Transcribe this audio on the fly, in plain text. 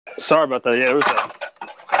Sorry about that. Yeah, there was a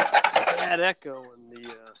bad echo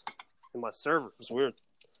in my server. It was weird.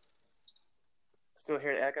 Still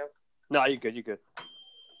hear the echo? No, you good. You good.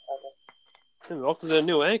 Okay. Hey, welcome to the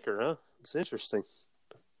new anchor, huh? It's interesting.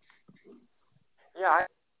 Yeah, I'm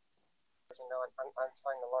trying to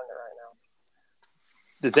learn it right now.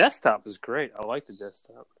 The desktop is great. I like the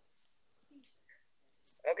desktop.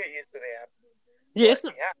 I'll get used to the app. Yeah, it's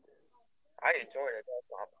not. Yeah, I enjoyed it.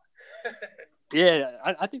 Yeah,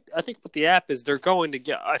 I think what the app is, they're going to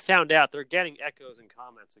get. I found out they're getting echoes and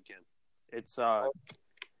comments again. It's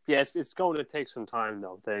yeah, it's going to take some time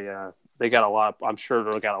though. They got a lot. I'm sure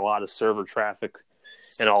they got a lot of server traffic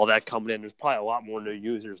and all that coming in. There's probably a lot more new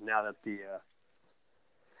users now that the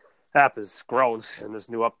app has grown and there's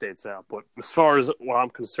new updates out. But as far as what I'm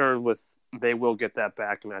concerned with, they will get that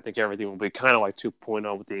back, and I think everything will be kind of like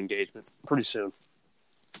 2.0 with the engagement pretty soon.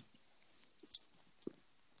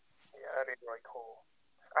 Yeah, that'd be really cool.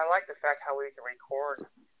 I like the fact how we can record,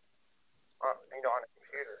 on a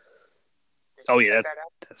computer. Did you check that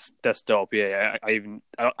out? That's dope. Yeah, I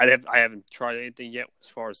haven't tried anything yet as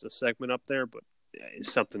far as the segment up there, but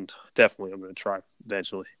it's something definitely I'm going to try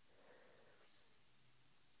eventually.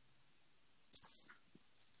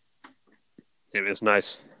 Yeah, it's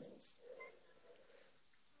nice.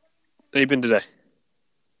 How you been today?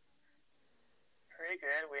 Pretty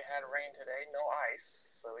good. We had rain today, no ice,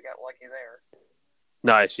 so we got lucky there.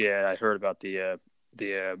 Nice. Yeah, I heard about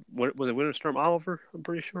what was it, Winter Storm Oliver? I'm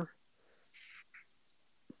pretty sure.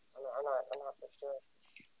 I'm not for sure,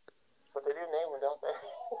 but they do name them, don't they?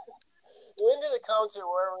 When did it come to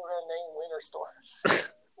where we're going to name winter storms?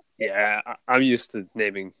 Yeah, I'm used to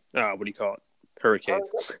naming. What do you call it?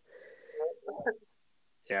 Hurricanes.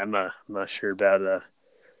 Yeah, I'm not sure about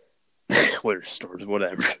winter storms.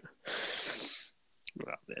 Whatever.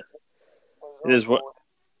 Oh man, it is what.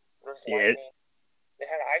 There's lightning. They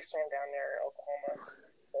had an ice storm down there in Oklahoma,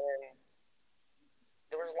 and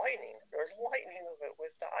there was lightning. There was lightning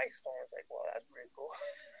with the ice storm. It's like, well, that's pretty cool.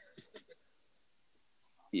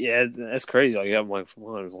 Yeah, that's crazy. Like, I'm like,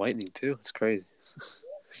 well, there's lightning too. It's crazy.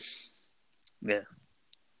 Yeah,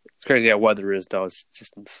 it's crazy how weather is, though. It's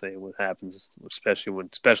just insane what happens,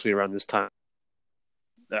 especially around this time.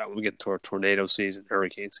 When we get to our tornado season,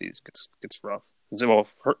 hurricane season gets rough. Well,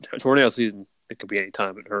 tornado season, it could be any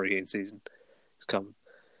time, but hurricane season is coming.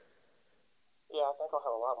 Yeah, I think I'll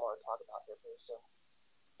have a lot more to talk about here pretty soon.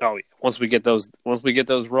 Oh yeah, once we get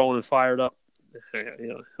those rolling and fired up,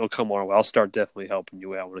 it'll come our way. I'll start definitely helping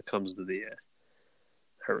you out when it comes to the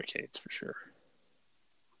hurricanes for sure.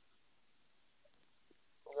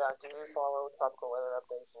 Yeah, do you follow tropical weather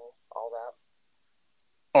updates and all that?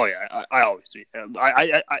 Oh yeah, I always do.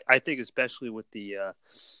 I think especially with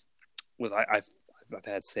I've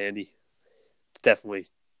had Sandy. It's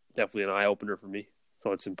definitely an eye opener for me.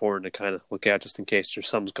 So it's important to kind of look out just in case there's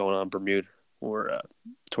something's going on in Bermuda or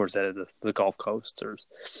towards that of the Gulf Coast, or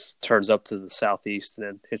turns up to the southeast and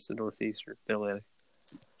then hits the northeast or Atlantic.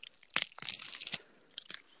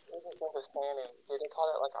 Did they call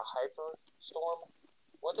it like a hyper storm?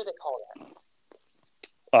 What did they call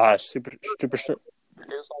that? Super storm. It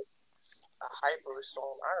was like a hyper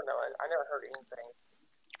storm. I don't know. I never heard anything.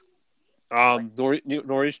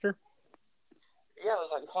 Nor'easter. Yeah, it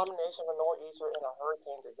was like a combination of a nor'easter and a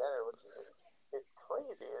hurricane together, which is just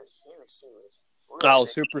crazy. It's huge too. It's really big.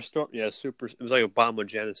 Superstorm. Yeah, It was like a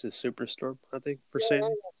Bombogenesis superstorm, I think, for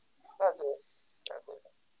Sandy. That's it.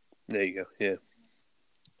 There you go. Yeah.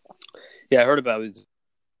 Yeah, I heard about it.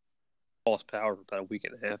 Lost power for about a week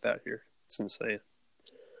and a half out here. It's insane.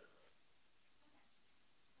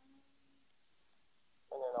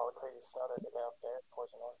 And then all the crazy snow that they got up there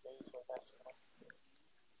towards the northeast with that snow.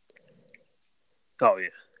 Oh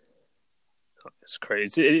yeah. It's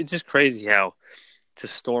crazy. It's just crazy how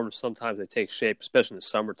just storms sometimes they take shape, especially in the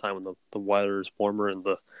summertime when the weather is warmer and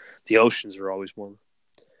the oceans are always warmer.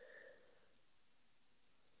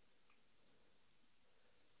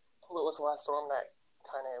 What was the last storm that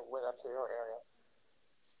kind of went up to your area?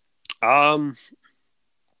 I'm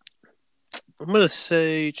gonna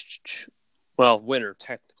say, well, winter,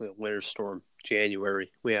 technically a winter storm,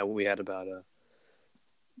 January. We had about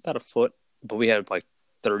a foot, but we had like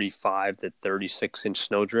 35 to 36-inch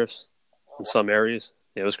snow drifts in some areas.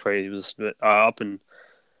 Yeah, it was crazy. It was up in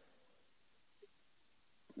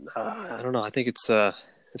I don't know. I think it's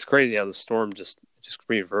crazy how the storm just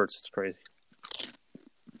reverts. It's crazy.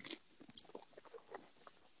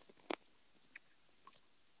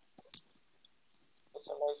 It's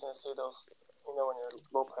amazing to see those. When your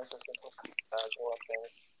low pressure systems go up there,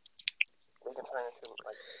 they can turn into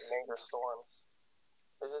like major storms.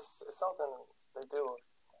 It's something they do.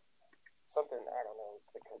 Something, I don't know,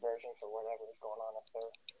 the conversions or whatever is going on up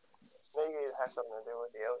there. Maybe it has something to do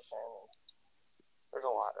with the ocean. There's a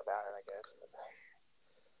lot about it, I guess.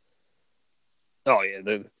 Oh yeah,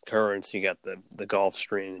 the currents. You got the Gulf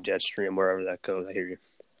Stream, the jet stream, wherever that goes. I hear you.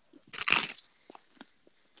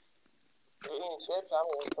 You eating chips? I'm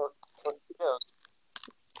eating tortillas.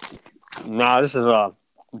 Nah, this is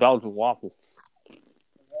Belgian waffle. It's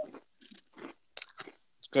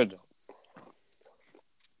good though.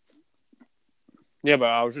 Yeah, but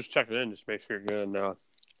I was just checking in just to make sure you're good and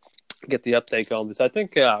get the update going. Because I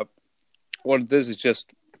think what it is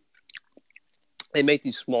just they make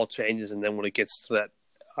these small changes, and then when it gets to that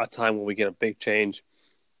time when we get a big change,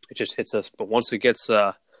 it just hits us. But once it gets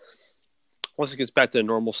back to the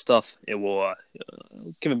normal stuff, it will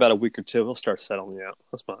give it about a week or two. It'll start settling out.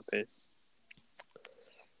 That's my opinion.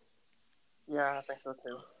 Yeah, I think so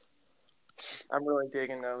too. I'm really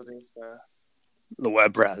digging though these The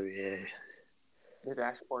web browser, yeah. the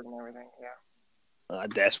dashboard and everything. Yeah.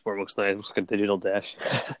 Dashboard looks nice. Looks like a digital dash.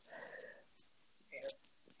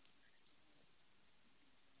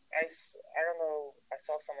 I don't know. I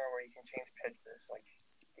saw somewhere where you can change pictures. Like,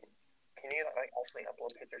 can you like actually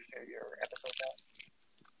upload pictures to your episodes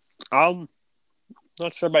now?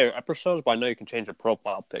 Not sure about your episodes, but I know you can change your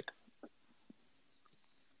profile pic.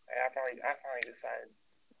 I finally decided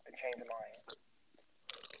to change mine.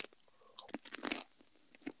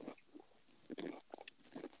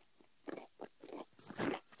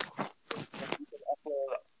 You can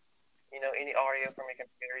upload, any audio from your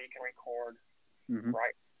computer. You can record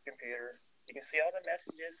right from your computer. You can see all the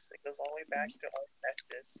messages. It goes all the way back to all the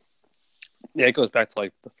messages. Yeah, it goes back to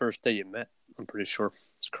like the first day you met. I'm pretty sure.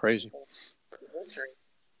 It's crazy. History.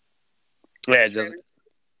 Yeah, it does.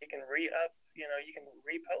 You can you can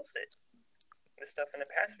repost it. The stuff in the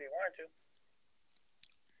past if you wanted to.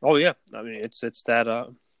 Oh yeah, I mean it's that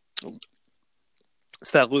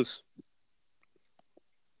loose.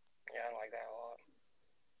 Yeah, I like that a lot.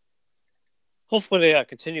 Hopefully they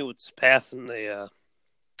continue with this path and they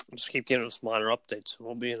just keep giving us minor updates, and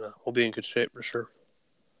we'll be in good shape for sure.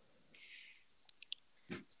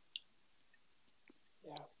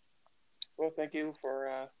 Yeah. Well, thank you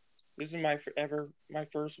for. This is my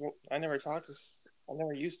first. I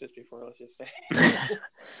never used this before. Let's just say.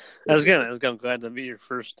 That's good. I'm glad to be your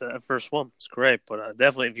first one. It's great, but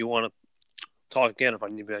definitely if you want to talk again, if I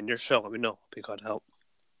need to be on your show, let me know. I'll be glad to help.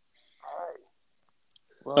 All right.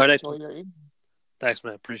 Well, all right, enjoy your evening. Thanks,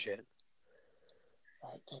 man. Appreciate it.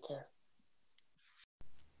 All right. Take care.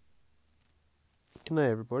 Good night,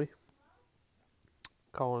 everybody.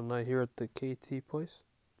 Calling night here at the KT place.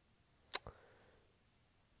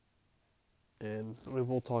 And we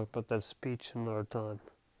will talk about that speech another time.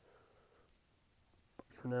 But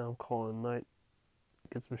for now, I'm calling night.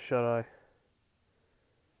 Get some shut-eye.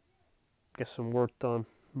 Get some work done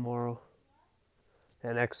tomorrow.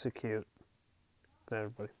 And execute. Good night,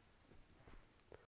 everybody.